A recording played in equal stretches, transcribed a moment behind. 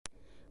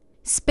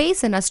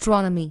Space and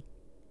astronomy.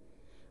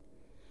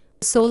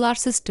 Solar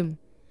system.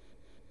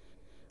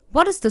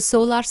 What is the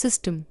solar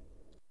system?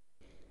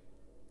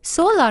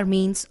 Solar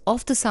means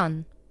of the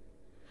sun.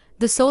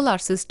 The solar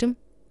system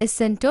is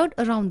centered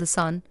around the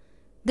sun,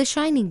 the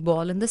shining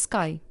ball in the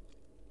sky.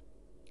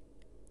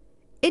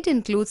 It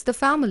includes the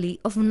family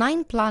of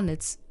 9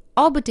 planets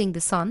orbiting the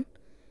sun,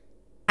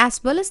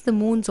 as well as the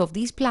moons of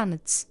these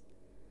planets,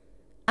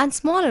 and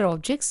smaller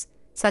objects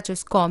such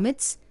as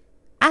comets,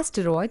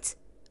 asteroids,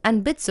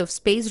 and bits of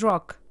space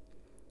rock.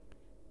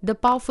 The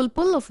powerful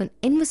pull of an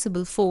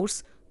invisible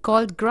force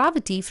called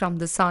gravity from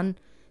the sun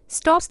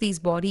stops these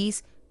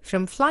bodies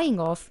from flying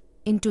off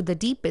into the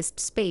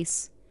deepest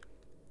space.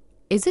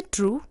 Is it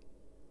true?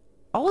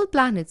 All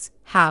planets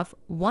have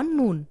one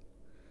moon.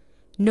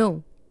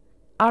 No,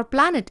 our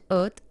planet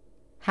Earth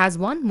has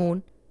one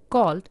moon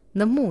called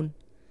the moon.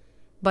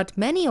 But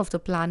many of the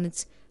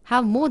planets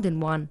have more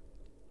than one.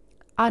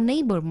 Our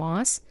neighbor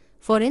Mars,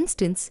 for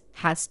instance,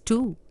 has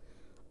 2.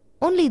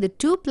 Only the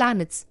 2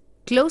 planets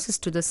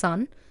closest to the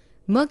sun,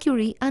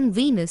 Mercury and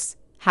Venus,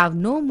 have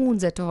no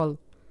moons at all.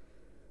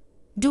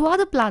 Do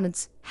other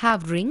planets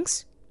have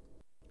rings?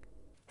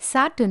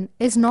 Saturn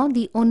is not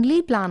the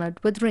only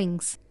planet with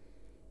rings.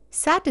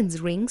 Saturn's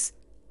rings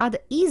are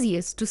the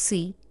easiest to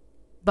see,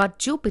 but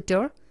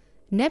Jupiter,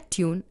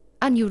 Neptune,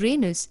 and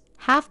Uranus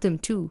have them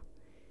too.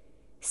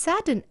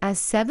 Saturn has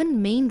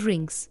 7 main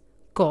rings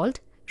called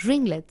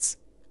ringlets.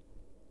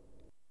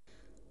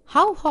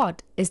 How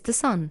hot is the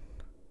sun?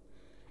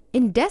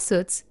 In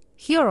deserts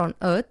here on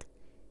Earth,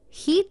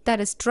 heat that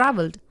has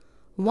traveled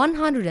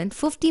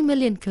 150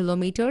 million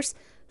kilometers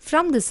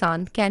from the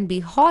sun can be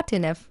hot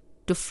enough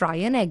to fry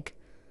an egg.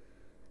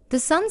 The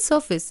sun's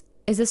surface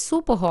is a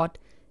super hot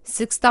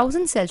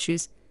 6000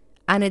 Celsius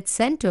and its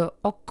center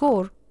or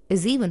core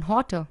is even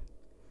hotter.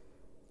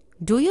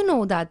 Do you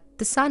know that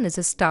the sun is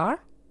a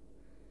star?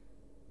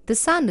 The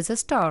sun is a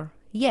star,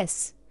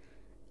 yes,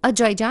 a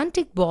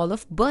gigantic ball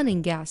of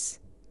burning gas.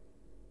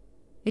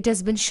 It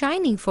has been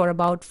shining for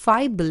about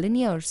 5 billion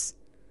years.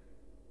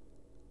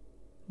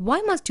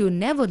 Why must you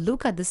never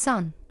look at the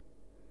sun?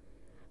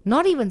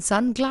 Not even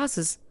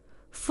sunglasses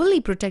fully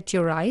protect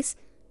your eyes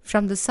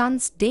from the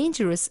sun's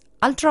dangerous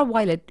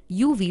ultraviolet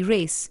UV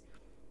rays.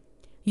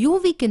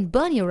 UV can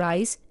burn your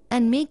eyes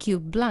and make you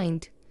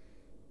blind.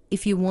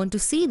 If you want to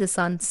see the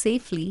sun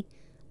safely,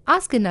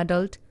 ask an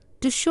adult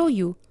to show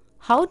you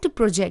how to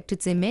project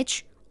its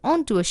image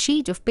onto a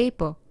sheet of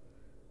paper.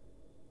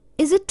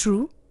 Is it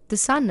true the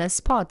sun has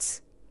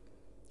spots?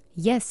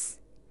 Yes,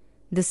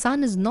 the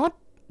sun is not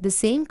the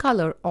same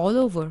color all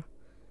over.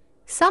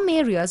 Some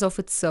areas of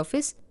its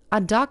surface are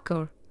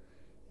darker.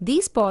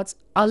 These spots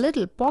are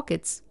little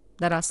pockets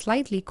that are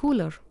slightly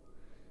cooler.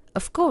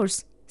 Of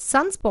course,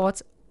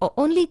 sunspots are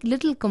only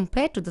little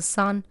compared to the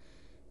sun.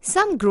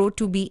 Some grow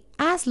to be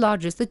as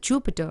large as the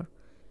Jupiter,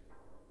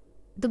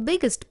 the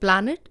biggest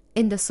planet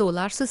in the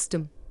solar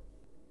system.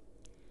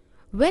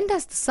 When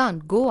does the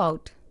sun go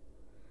out?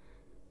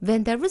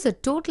 When there is a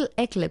total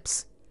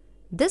eclipse.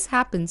 This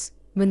happens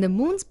when the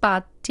moon's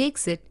path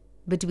takes it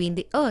between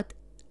the earth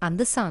and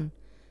the sun,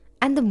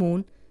 and the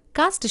moon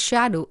casts a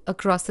shadow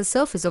across the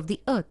surface of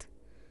the earth.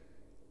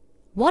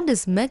 What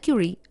does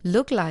Mercury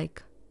look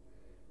like?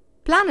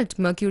 Planet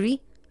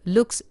Mercury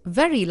looks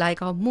very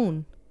like our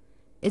moon.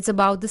 It's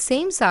about the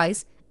same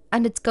size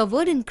and it's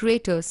covered in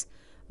craters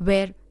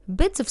where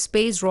bits of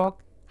space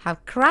rock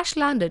have crash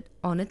landed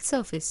on its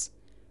surface.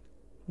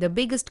 The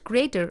biggest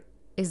crater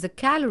is the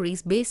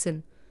Calories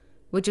Basin,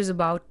 which is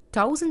about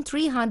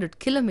 1,300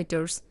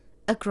 kilometers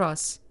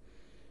across.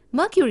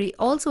 Mercury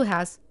also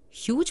has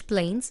huge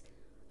plains,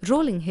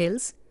 rolling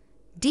hills,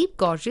 deep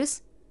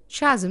gorges,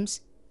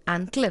 chasms,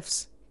 and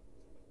cliffs.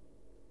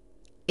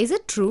 Is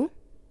it true?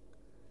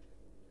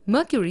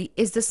 Mercury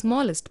is the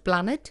smallest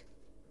planet?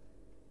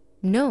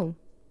 No,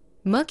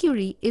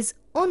 Mercury is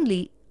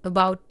only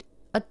about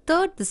a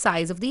third the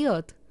size of the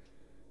Earth.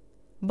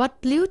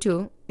 But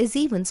Pluto is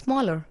even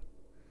smaller.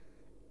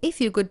 If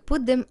you could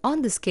put them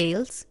on the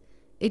scales,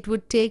 it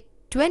would take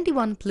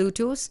 21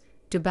 Plutos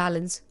to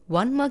balance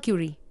 1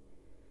 Mercury.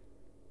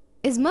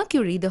 Is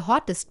Mercury the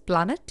hottest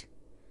planet?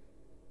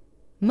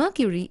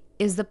 Mercury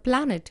is the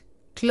planet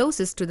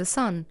closest to the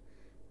Sun,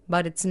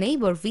 but its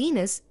neighbor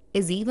Venus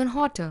is even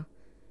hotter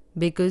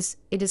because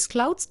it has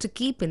clouds to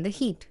keep in the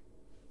heat.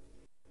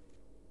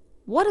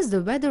 What is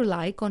the weather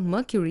like on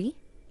Mercury?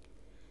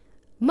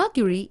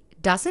 Mercury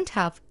doesn't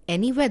have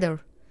any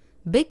weather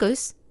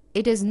because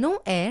it has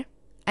no air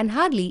and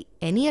hardly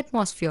any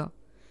atmosphere.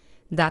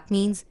 That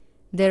means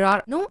there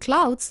are no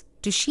clouds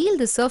to shield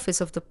the surface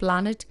of the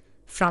planet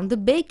from the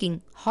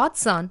baking hot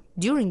sun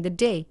during the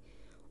day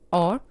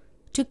or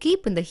to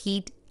keep in the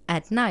heat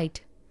at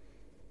night.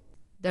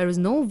 There is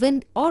no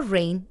wind or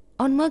rain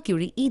on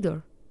Mercury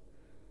either.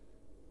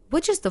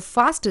 Which is the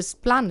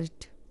fastest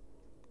planet?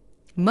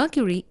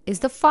 Mercury is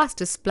the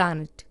fastest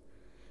planet.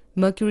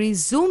 Mercury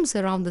zooms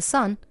around the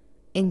sun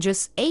in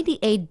just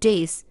 88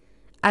 days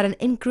at an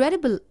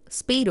incredible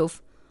speed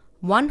of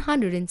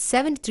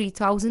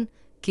 173,000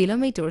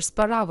 kilometers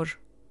per hour.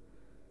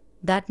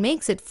 that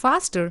makes it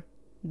faster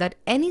than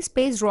any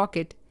space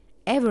rocket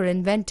ever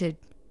invented.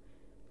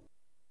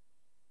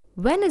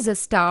 When is a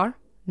star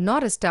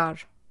not a star?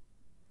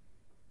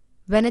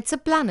 When it's a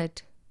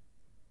planet.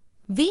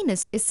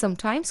 Venus is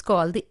sometimes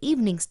called the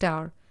evening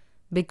star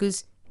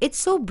because it's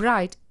so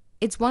bright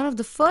it's one of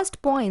the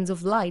first points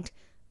of light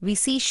we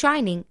see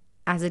shining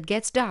as it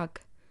gets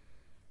dark.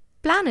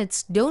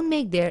 Planets don't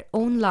make their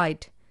own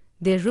light,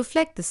 they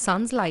reflect the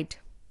sun's light.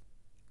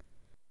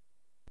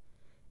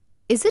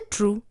 Is it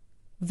true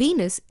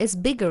Venus is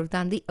bigger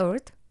than the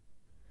Earth?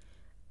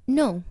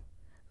 No,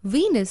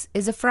 Venus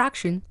is a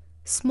fraction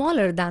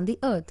smaller than the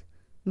Earth,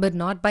 but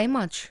not by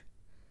much.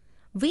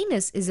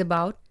 Venus is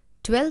about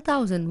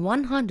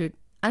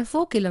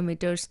 12,104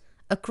 kilometers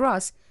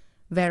across,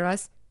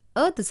 whereas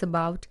Earth is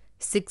about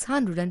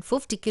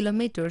 650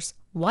 kilometers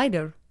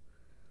wider.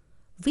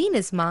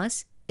 Venus'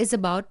 mass is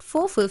about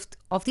 4/5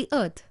 of the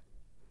Earth.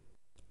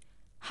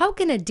 How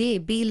can a day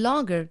be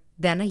longer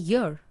than a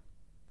year?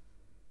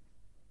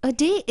 A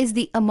day is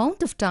the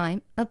amount of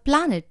time a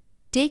planet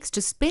takes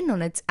to spin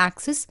on its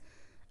axis,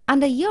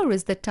 and a year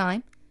is the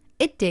time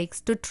it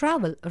takes to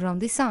travel around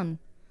the Sun.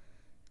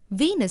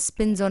 Venus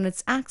spins on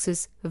its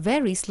axis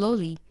very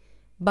slowly,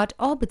 but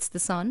orbits the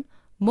Sun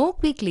more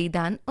quickly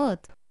than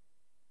Earth.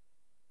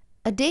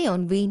 A day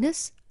on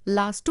Venus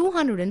lasts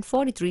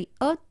 243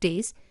 Earth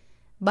days,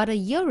 but a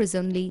year is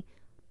only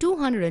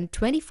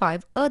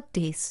 225 Earth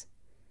days.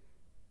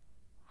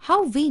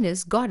 How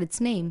Venus got its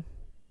name?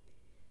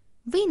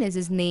 Venus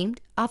is named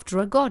after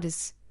a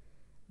goddess.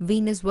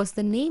 Venus was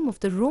the name of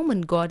the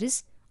Roman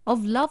goddess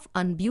of love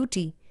and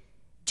beauty,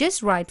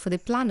 just right for the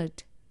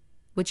planet,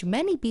 which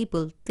many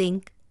people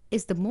think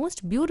is the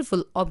most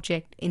beautiful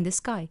object in the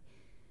sky.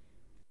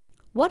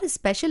 What is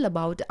special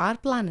about our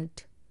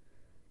planet?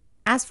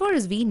 As far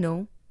as we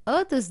know,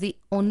 Earth is the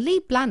only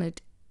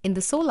planet in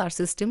the solar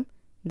system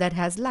that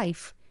has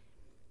life.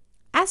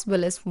 As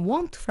well as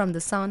warmth from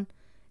the sun,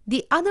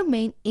 the other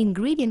main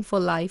ingredient for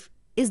life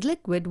is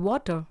liquid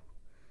water.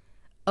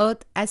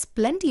 Earth has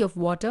plenty of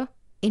water.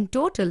 In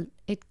total,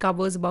 it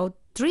covers about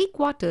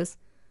 3/4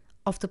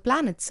 of the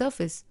planet's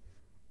surface.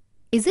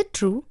 Is it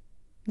true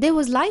there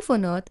was life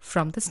on Earth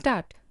from the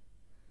start?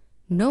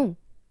 No.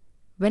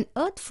 When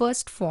Earth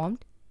first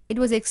formed, it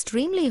was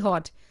extremely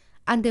hot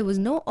and there was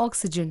no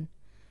oxygen.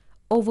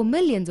 Over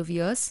millions of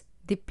years,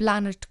 the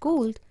planet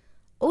cooled,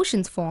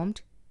 oceans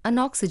formed, and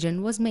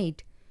oxygen was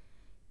made.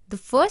 The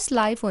first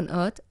life on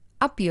Earth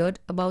appeared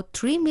about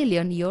 3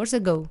 million years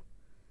ago.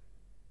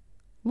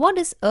 What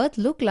does Earth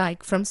look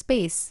like from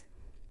space?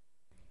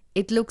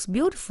 It looks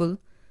beautiful,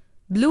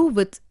 blue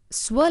with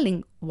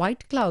swirling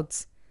white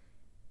clouds.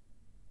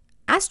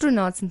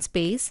 Astronauts in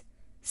space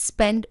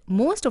spend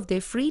most of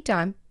their free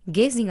time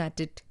gazing at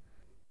it.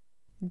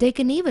 They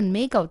can even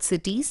make out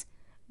cities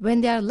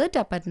when they are lit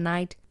up at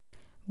night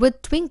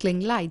with twinkling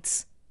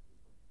lights.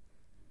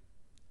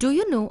 Do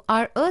you know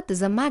our Earth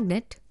is a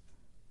magnet?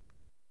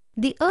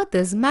 The Earth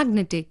is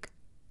magnetic.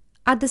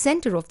 At the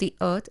center of the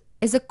Earth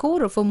is a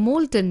core of a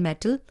molten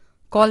metal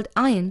called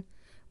iron,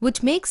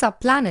 which makes our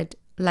planet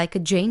like a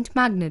giant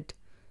magnet.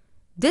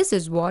 This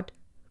is what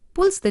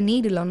pulls the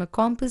needle on a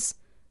compass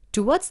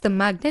towards the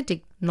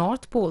magnetic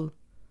North Pole.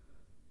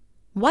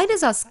 Why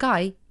does our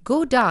sky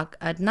go dark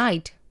at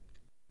night?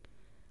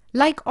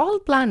 Like all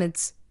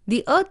planets,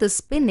 the Earth is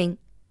spinning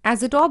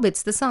as it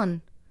orbits the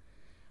Sun.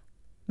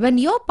 When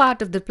your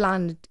part of the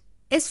planet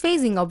is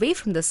facing away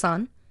from the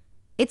Sun,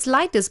 its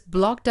light is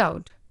blocked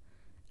out.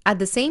 At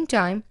the same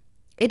time,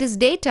 it is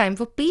daytime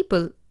for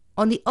people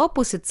on the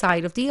opposite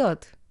side of the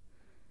Earth.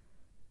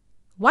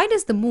 Why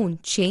does the Moon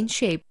change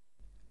shape?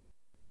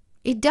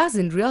 It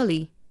doesn't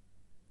really.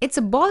 It's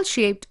a ball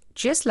shaped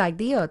just like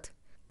the Earth.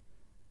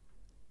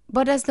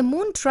 But as the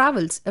Moon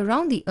travels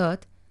around the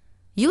Earth,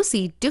 you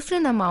see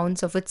different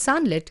amounts of its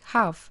sunlit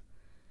half.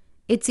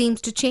 It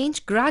seems to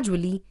change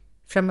gradually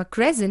from a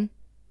crescent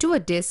to a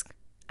disk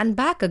and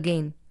back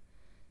again.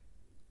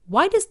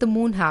 Why does the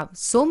Moon have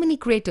so many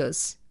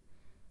craters?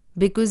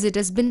 Because it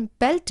has been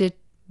pelted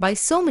by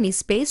so many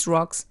space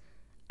rocks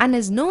and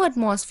has no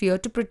atmosphere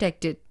to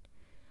protect it.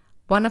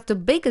 One of the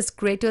biggest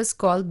craters,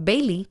 called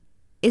Bailey,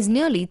 is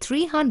nearly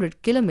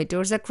 300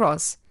 kilometers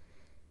across.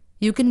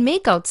 You can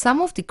make out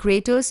some of the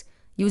craters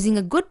using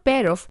a good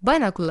pair of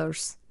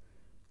binoculars.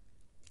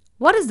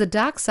 What is the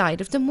dark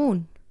side of the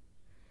Moon?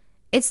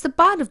 It's the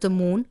part of the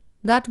Moon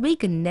that we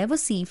can never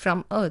see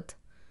from Earth.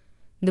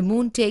 The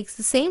Moon takes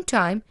the same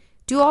time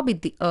to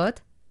orbit the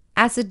Earth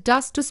as it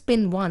does to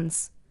spin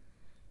once.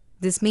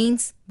 This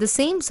means the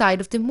same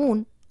side of the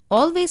Moon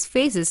always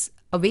faces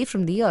away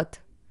from the Earth.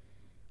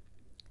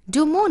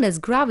 Do Moon has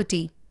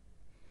gravity?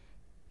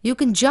 You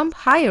can jump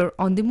higher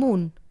on the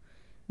Moon.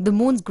 The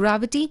Moon's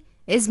gravity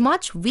is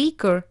much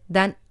weaker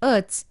than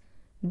Earth's.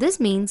 This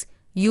means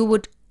you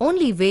would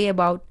only weigh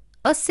about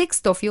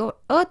 1/6 of your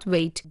Earth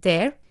weight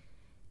there,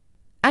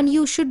 and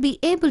you should be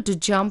able to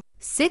jump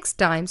 6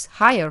 times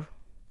higher.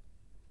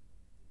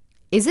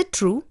 Is it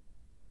true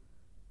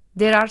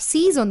there are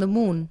seas on the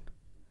Moon?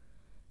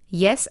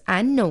 Yes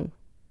and no.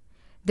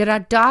 There are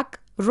dark,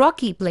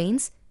 rocky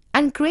plains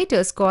and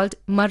craters called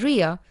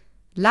Maria,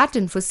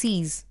 Latin for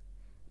seas,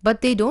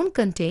 but they don't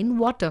contain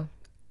water.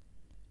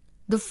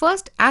 The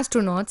first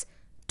astronauts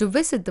to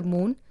visit the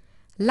moon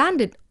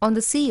landed on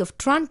the Sea of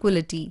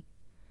Tranquility.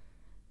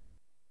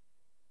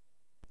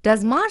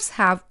 Does Mars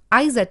have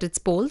ice at its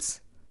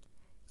poles?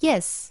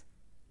 Yes.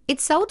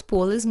 Its south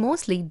pole is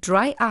mostly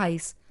dry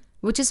ice,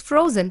 which is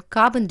frozen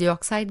carbon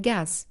dioxide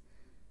gas.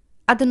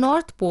 At the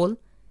north pole,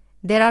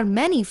 there are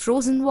many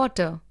frozen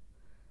water,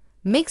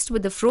 mixed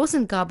with the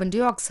frozen carbon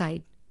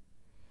dioxide.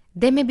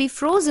 There may be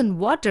frozen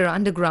water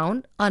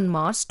underground on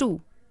Mars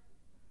too.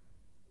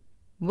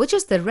 Which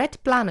is the red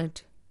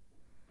planet?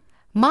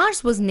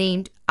 Mars was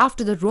named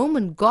after the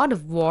Roman god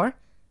of war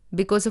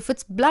because of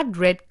its blood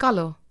red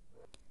color.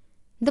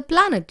 The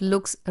planet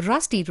looks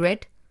rusty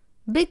red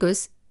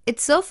because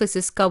its surface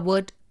is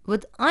covered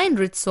with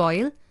iron-rich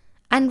soil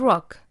and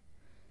rock.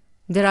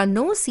 There are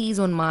no seas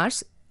on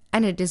Mars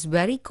and it is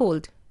very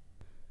cold.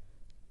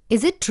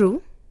 Is it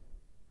true?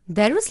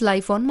 There is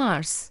life on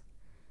Mars?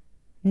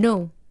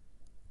 No,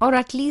 or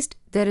at least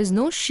there is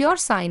no sure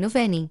sign of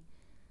any.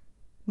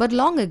 But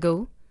long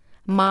ago,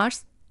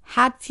 Mars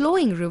had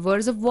flowing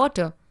rivers of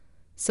water,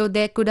 so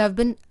there could have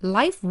been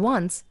life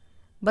once,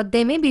 but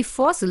there may be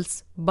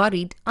fossils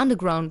buried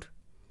underground.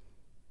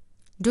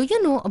 Do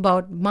you know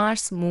about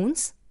Mars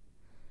moons?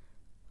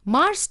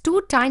 Mars'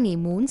 two tiny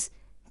moons,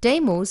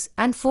 Deimos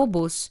and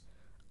Phobos,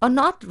 are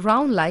not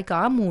round like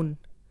our moon.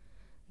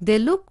 They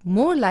look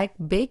more like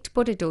baked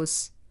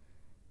potatoes.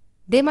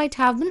 They might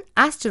have been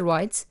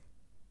asteroids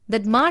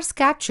that Mars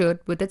captured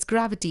with its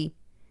gravity.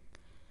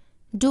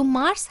 Do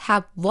Mars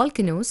have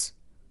volcanoes?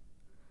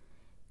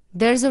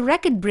 There is a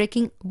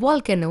record-breaking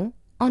volcano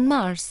on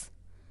Mars.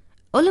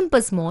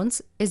 Olympus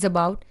Mons is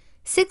about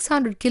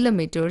 600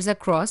 kilometers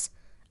across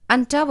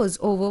and towers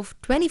over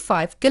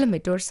 25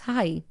 kilometers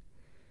high.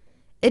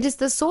 It is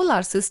the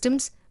solar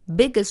system's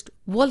biggest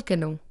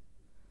volcano.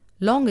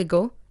 Long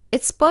ago,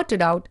 it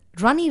spurted out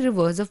runny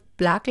rivers of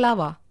black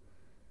lava.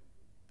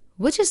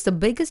 Which is the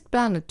biggest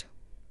planet?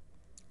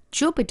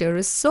 Jupiter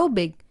is so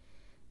big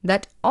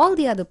that all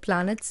the other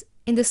planets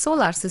in the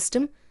solar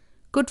system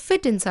could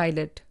fit inside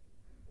it.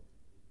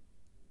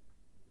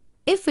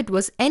 If it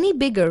was any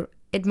bigger,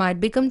 it might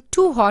become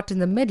too hot in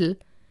the middle,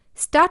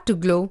 start to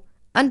glow,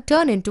 and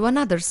turn into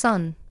another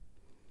sun.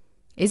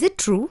 Is it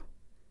true?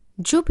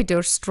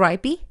 Jupiter's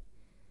stripy?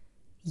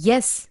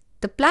 Yes,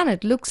 the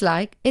planet looks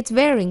like it's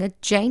wearing a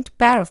giant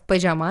pair of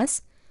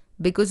pajamas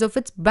because of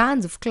its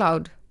bands of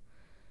cloud.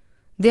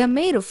 They are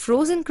made of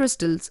frozen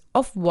crystals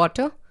of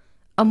water,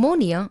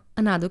 ammonia,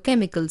 and other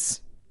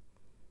chemicals.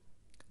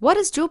 What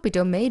is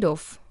Jupiter made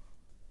of?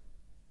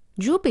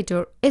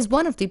 Jupiter is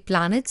one of the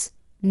planets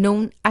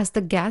known as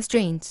the gas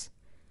giants.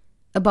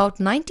 About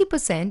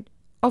 90%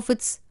 of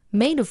it's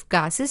made of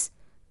gases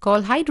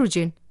called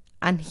hydrogen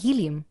and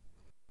helium.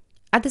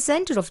 At the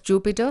center of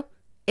Jupiter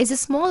is a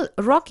small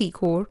rocky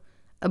core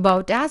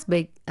about as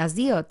big as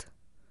the Earth.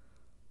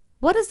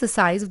 What is the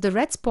size of the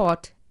red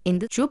spot in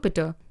the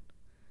Jupiter?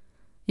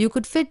 You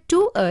could fit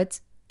two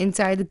Earths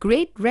inside the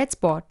Great Red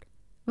Spot,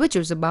 which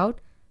is about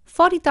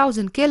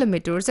 40,000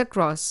 kilometers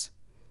across.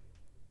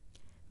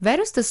 Where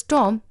is the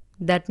storm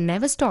that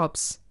never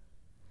stops?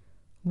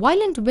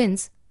 Violent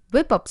winds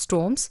whip up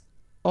storms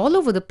all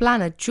over the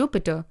planet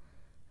Jupiter,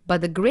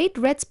 but the Great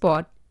Red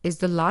Spot is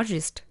the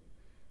largest.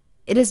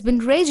 It has been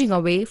raging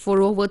away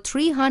for over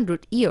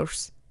 300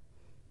 years.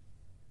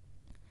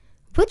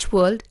 Which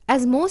world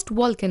has most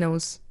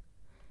volcanoes?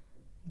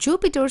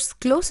 Jupiter's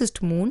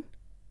closest moon,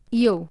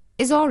 Io,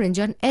 is orange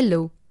and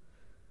yellow.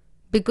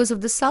 Because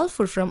of the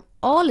sulfur from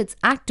all its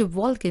active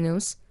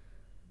volcanoes,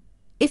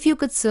 if you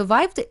could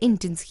survive the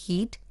intense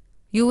heat,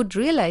 you would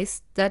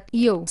realize that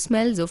Io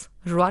smells of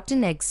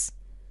rotten eggs.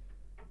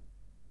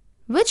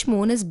 Which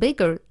moon is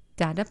bigger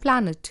than a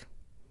planet?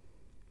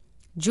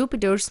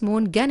 Jupiter's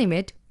moon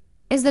Ganymede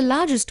is the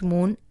largest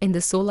moon in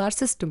the solar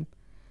system.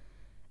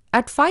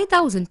 At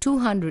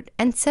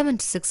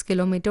 5,276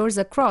 kilometers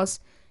across,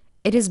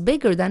 it is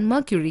bigger than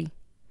Mercury.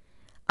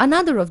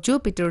 Another of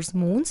Jupiter's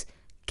moons,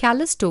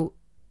 Callisto,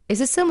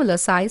 is a similar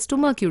size to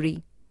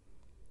Mercury.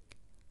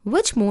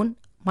 Which moon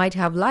might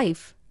have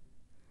life?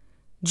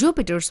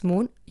 Jupiter's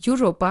moon,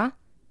 Europa,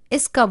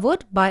 is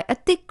covered by a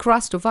thick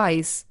crust of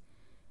ice.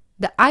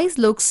 The ice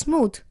looks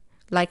smooth,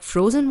 like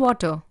frozen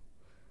water.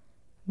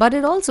 But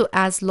it also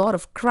has a lot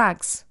of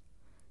cracks.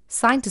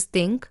 Scientists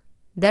think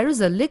there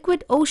is a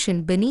liquid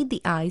ocean beneath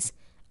the ice,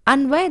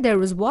 and where there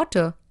is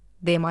water,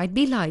 there might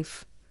be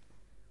life.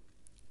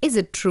 Is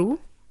it true?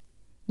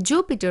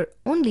 Jupiter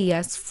only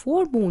has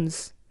 4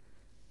 moons.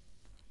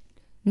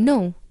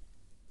 No.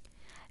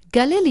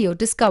 Galileo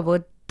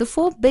discovered the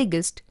 4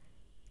 biggest,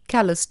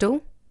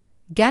 Callisto,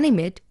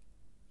 Ganymede,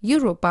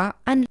 Europa,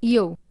 and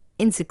Io,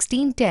 in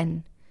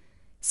 1610.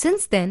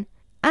 Since then,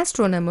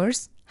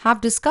 astronomers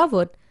have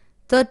discovered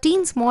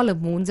 13 smaller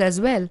moons as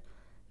well,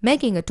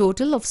 making a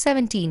total of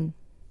 17.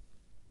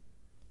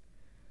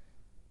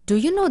 Do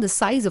you know the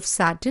size of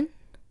Saturn?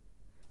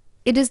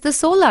 It is the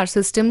solar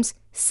system's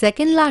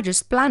second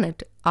largest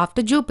planet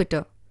after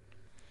Jupiter.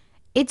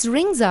 Its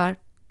rings are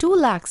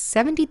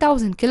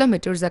 270,000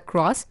 kilometers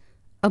across,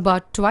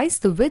 about twice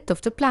the width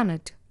of the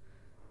planet.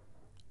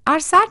 Are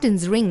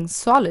Saturn's rings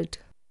solid?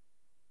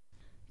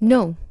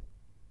 No,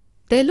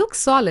 they look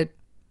solid,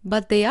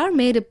 but they are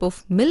made up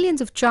of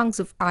millions of chunks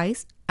of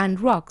ice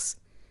and rocks.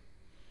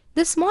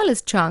 The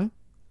smallest chunk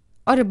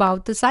are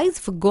about the size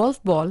of a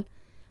golf ball,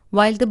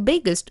 while the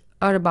biggest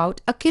are about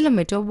a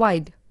kilometer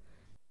wide.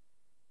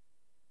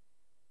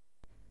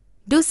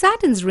 Do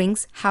Saturn's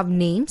rings have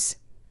names?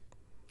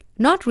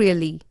 Not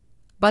really,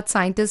 but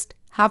scientists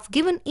have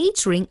given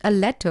each ring a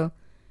letter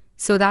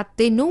so that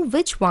they know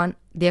which one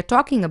they are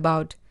talking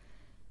about.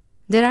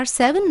 There are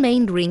 7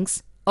 main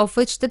rings, of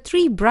which the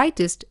 3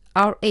 brightest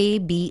are A,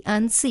 B,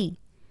 and C.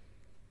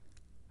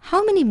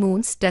 How many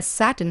moons does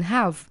Saturn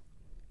have?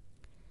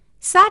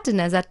 Saturn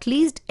has at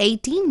least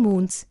 18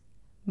 moons,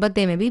 but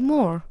there may be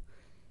more.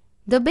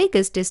 The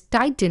biggest is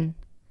Titan,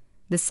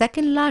 the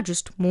second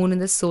largest moon in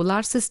the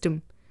solar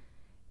system.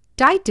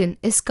 Titan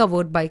is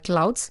covered by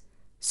clouds,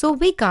 so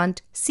we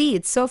can't see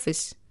its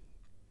surface.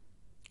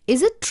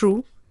 Is it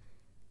true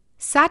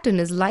Saturn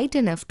is light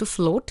enough to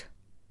float?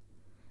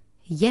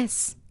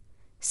 Yes,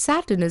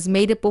 Saturn is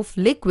made up of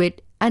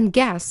liquid and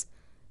gas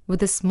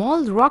with a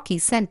small rocky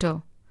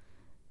center.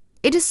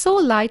 It is so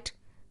light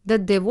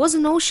that there was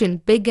an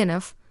ocean big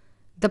enough,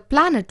 the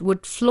planet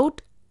would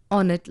float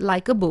on it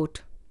like a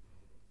boat.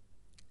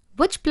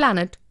 Which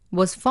planet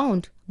was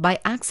found by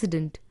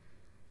accident?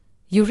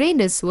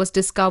 Uranus was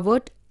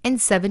discovered in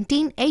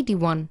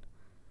 1781.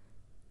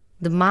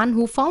 The man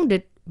who found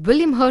it,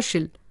 William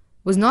Herschel,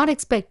 was not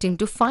expecting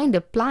to find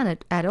a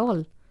planet at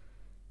all.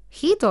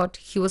 He thought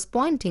he was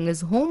pointing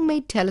his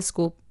homemade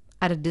telescope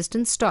at a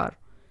distant star.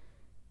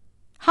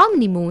 How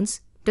many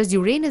moons does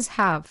Uranus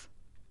have?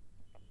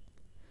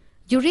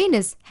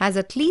 Uranus has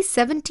at least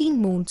 17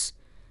 moons,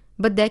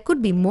 but there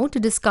could be more to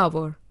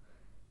discover.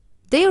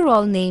 They are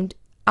all named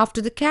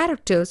after the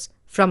characters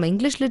from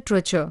English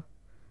literature.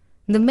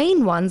 The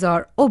main ones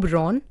are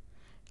Oberon,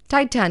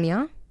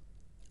 Titania,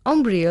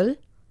 Umbriel,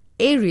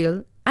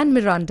 Ariel, and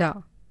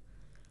Miranda.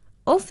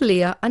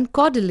 Ophelia and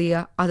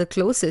Cordelia are the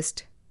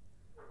closest.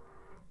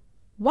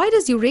 Why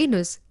does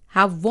Uranus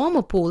have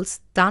warmer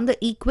poles than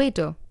the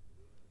equator?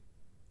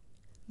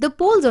 The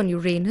poles on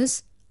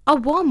Uranus are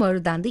warmer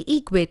than the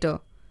equator.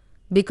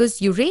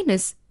 Because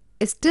Uranus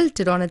is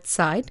tilted on its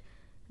side,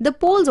 the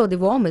poles are the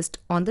warmest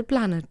on the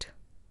planet.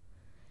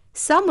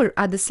 Summer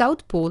at the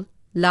South Pole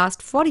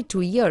lasts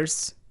 42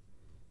 years.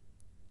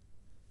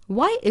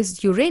 Why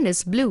is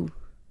Uranus blue?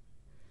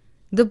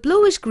 The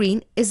bluish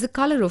green is the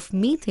color of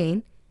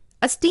methane,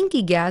 a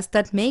stinky gas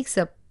that makes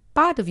up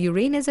part of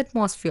Uranus'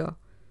 atmosphere.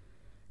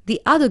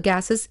 The other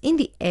gases in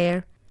the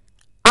air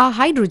are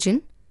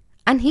hydrogen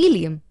and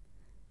helium,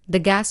 the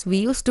gas we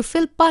use to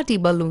fill party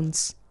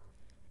balloons.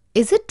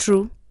 Is it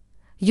true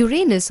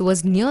Uranus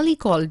was nearly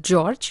called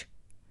George?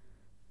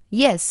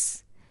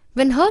 Yes,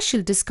 when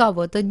Herschel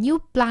discovered the new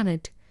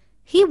planet,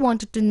 he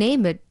wanted to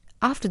name it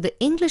after the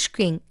English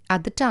king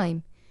at the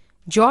time,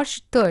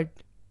 George III.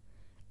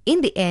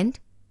 In the end,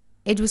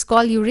 it was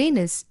called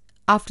Uranus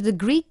after the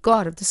Greek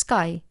god of the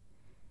sky.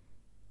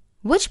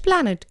 Which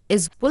planet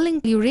is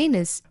pulling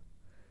Uranus?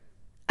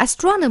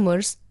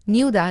 Astronomers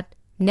knew that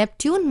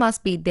Neptune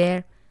must be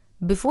there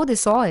before they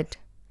saw it.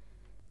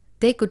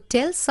 They could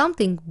tell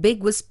something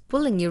big was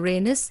pulling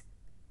Uranus,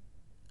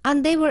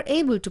 and they were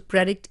able to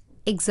predict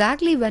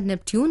exactly where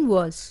Neptune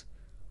was,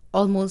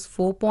 almost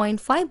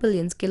 4.5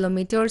 billion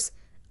kilometers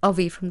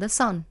away from the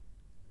Sun.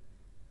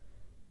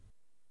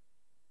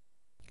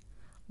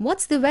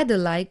 What's the weather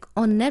like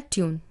on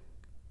Neptune?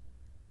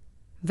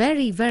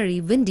 Very, very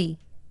windy.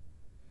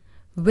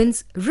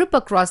 Winds rip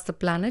across the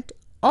planet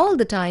all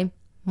the time,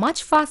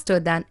 much faster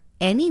than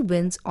any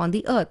winds on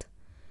the Earth.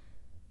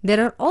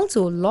 There are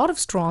also a lot of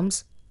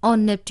storms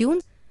on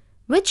Neptune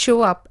which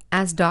show up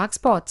as dark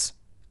spots.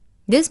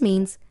 This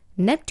means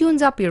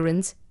Neptune's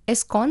appearance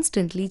is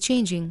constantly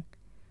changing.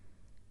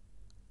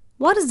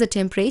 What is the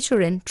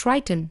temperature in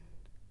Triton?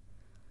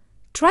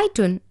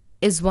 Triton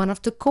is one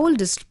of the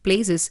coldest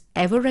places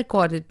ever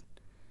recorded.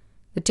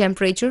 The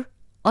temperature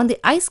on the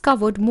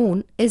ice-covered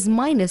moon is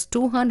minus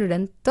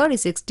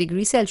 236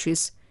 degrees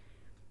Celsius.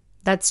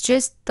 That's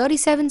just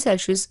 37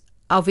 Celsius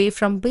away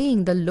from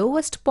being the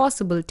lowest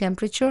possible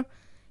temperature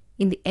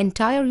in the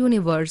entire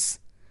universe.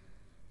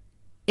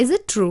 Is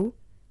it true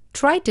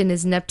Triton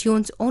is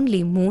Neptune's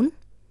only moon?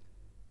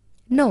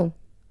 No.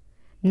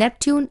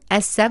 Neptune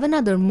has 7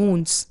 other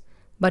moons,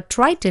 but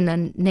Triton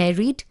and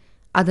Nereid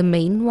are the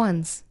main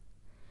ones.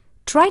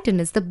 Triton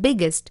is the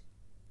biggest.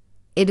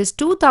 It is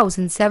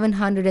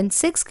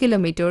 2,706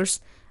 kilometers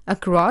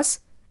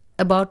across,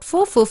 about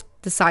 4/5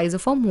 the size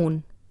of a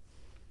moon.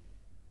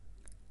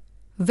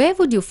 Where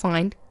would you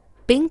find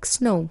pink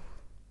snow?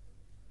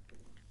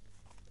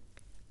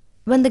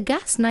 When the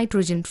gas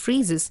nitrogen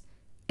freezes,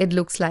 it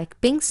looks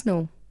like pink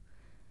snow.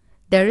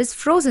 There is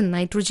frozen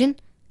nitrogen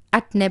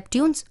at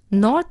Neptune's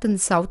north and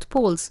south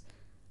poles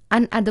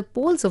and at the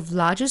poles of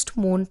largest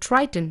moon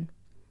Triton.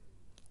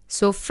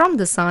 So from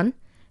the Sun,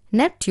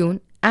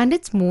 Neptune and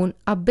its moon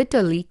are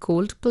bitterly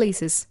cold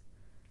places.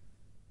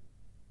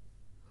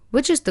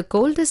 Which is the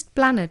coldest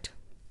planet?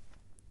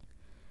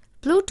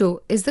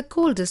 Pluto is the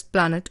coldest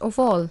planet of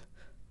all,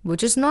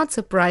 which is not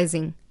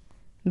surprising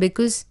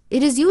because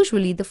it is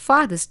usually the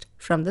farthest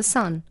from the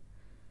Sun.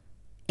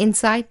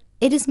 Inside,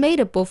 it is made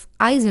up of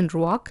ice and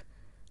rock,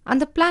 and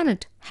the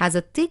planet has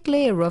a thick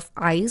layer of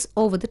ice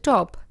over the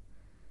top.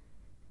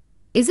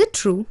 Is it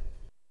true?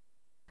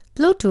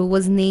 Pluto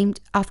was named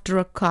after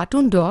a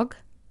cartoon dog?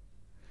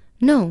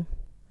 No.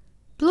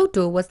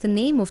 Pluto was the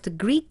name of the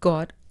Greek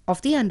god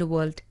of the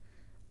underworld.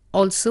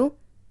 Also,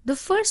 the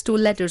first two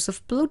letters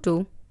of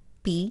Pluto,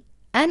 P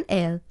and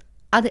L,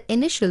 are the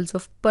initials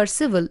of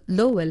Percival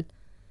Lowell,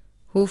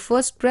 who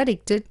first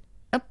predicted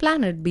a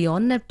planet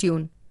beyond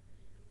Neptune.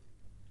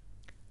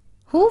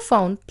 Who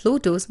found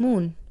Pluto's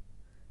moon?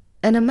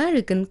 An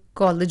American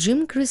called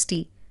Jim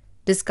Christie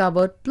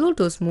discovered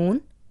Pluto's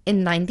moon in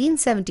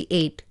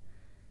 1978.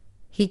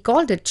 He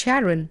called it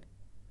Charon,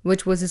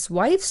 which was his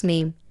wife's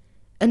name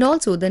and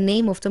also the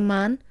name of the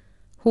man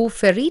who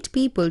ferried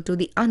people to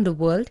the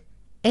underworld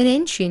in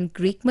ancient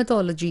Greek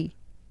mythology.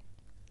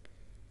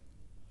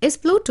 Is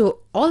Pluto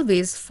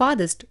always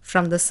farthest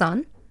from the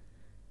Sun?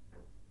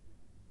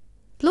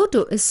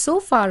 Pluto is so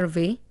far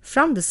away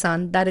from the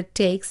Sun that it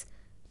takes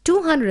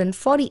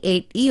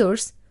 248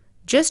 years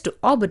just to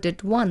orbit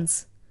it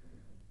once.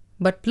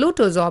 But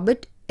Pluto's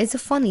orbit is a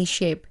funny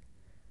shape.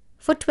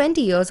 For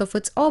 20 years of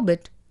its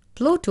orbit,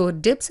 Pluto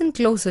dips in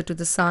closer to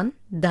the Sun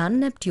than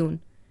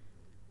Neptune.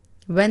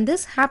 When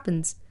this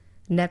happens,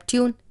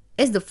 Neptune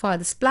is the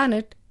farthest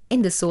planet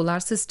in the solar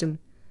system.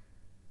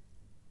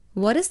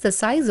 What is the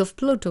size of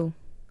Pluto?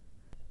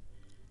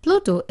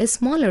 Pluto is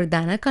smaller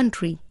than a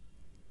country.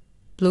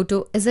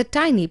 Pluto is a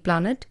tiny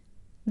planet,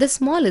 the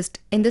smallest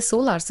in the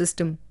solar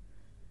system.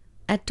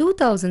 At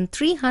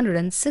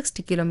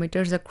 2,360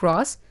 kilometers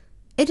across,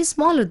 it is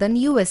smaller than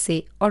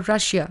USA or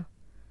Russia.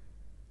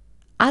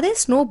 Are there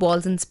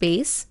snowballs in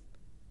space?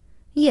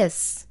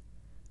 Yes.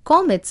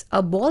 Comets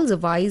are balls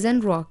of ice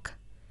and rock.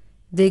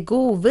 They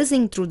go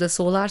whizzing through the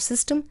solar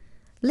system,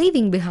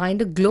 leaving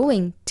behind a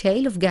glowing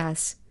tail of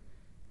gas.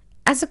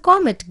 As a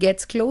comet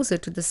gets closer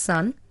to the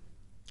Sun,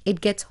 it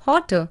gets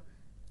hotter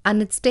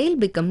and its tail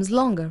becomes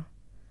longer.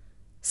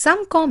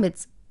 Some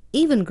comets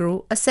even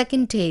grow a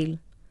second tail.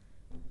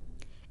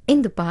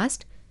 In the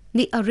past,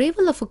 the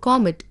arrival of a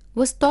comet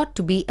was thought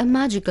to be a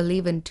magical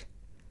event.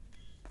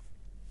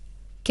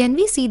 Can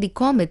we see the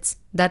comets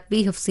that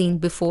we have seen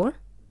before?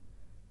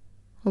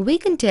 We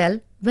can tell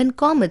when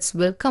comets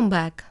will come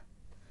back.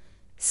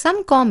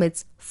 Some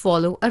comets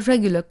follow a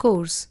regular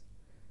course,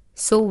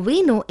 so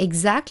we know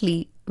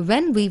exactly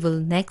when we will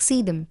next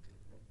see them.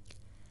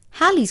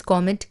 Halley's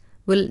comet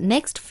will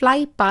next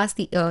fly past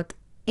the Earth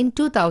in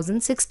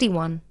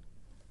 2061.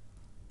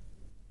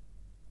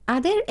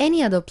 Are there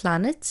any other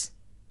planets?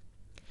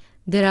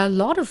 There are a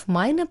lot of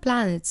minor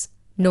planets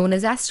known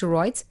as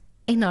asteroids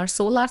in our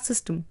solar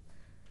system.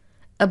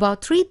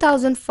 About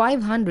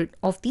 3,500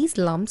 of these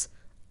lumps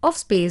of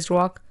space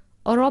rock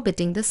are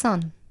orbiting the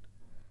Sun.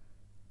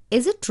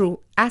 Is it true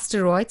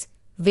asteroids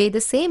weigh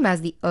the same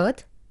as the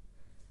Earth?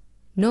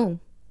 No.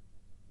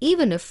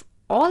 Even if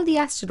all the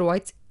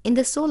asteroids in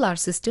the solar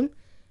system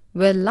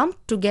were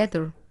lumped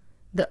together,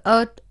 the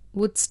Earth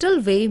would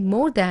still weigh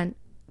more than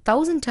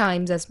 1,000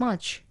 times as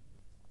much.